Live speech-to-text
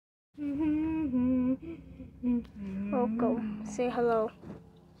Welcome. Say hello.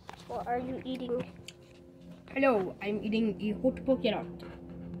 What are you eating? Hello, I'm eating a hot poker.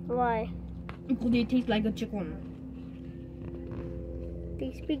 Why? Because it tastes like a chicken.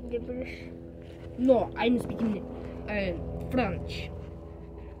 They speak gibberish. No, I'm speaking French.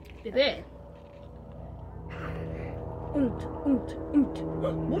 Bébé.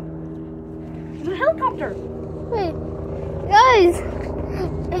 What? It's a helicopter. Wait, guys!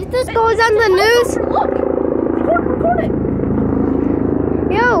 If this goes on the news, Look! Record it!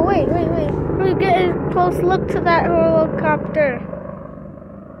 yo, wait. We get a close look to that helicopter.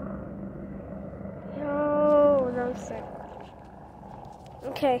 Yo, that was sick.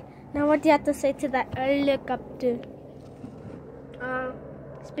 Okay, now what do you have to say to that helicopter?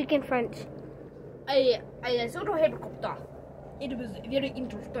 Speak in French. I saw the helicopter. It was very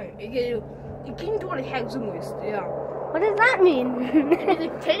interesting. It came to the house almost, yeah. What does that mean?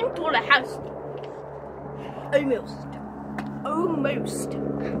 It came to the house. Almost.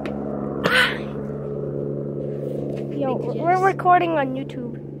 Yo, we're recording on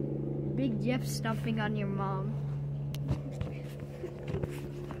YouTube. Big Jeff stomping on your mom.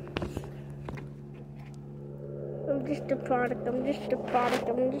 I'm just a product.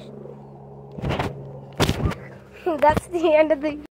 That's the end of the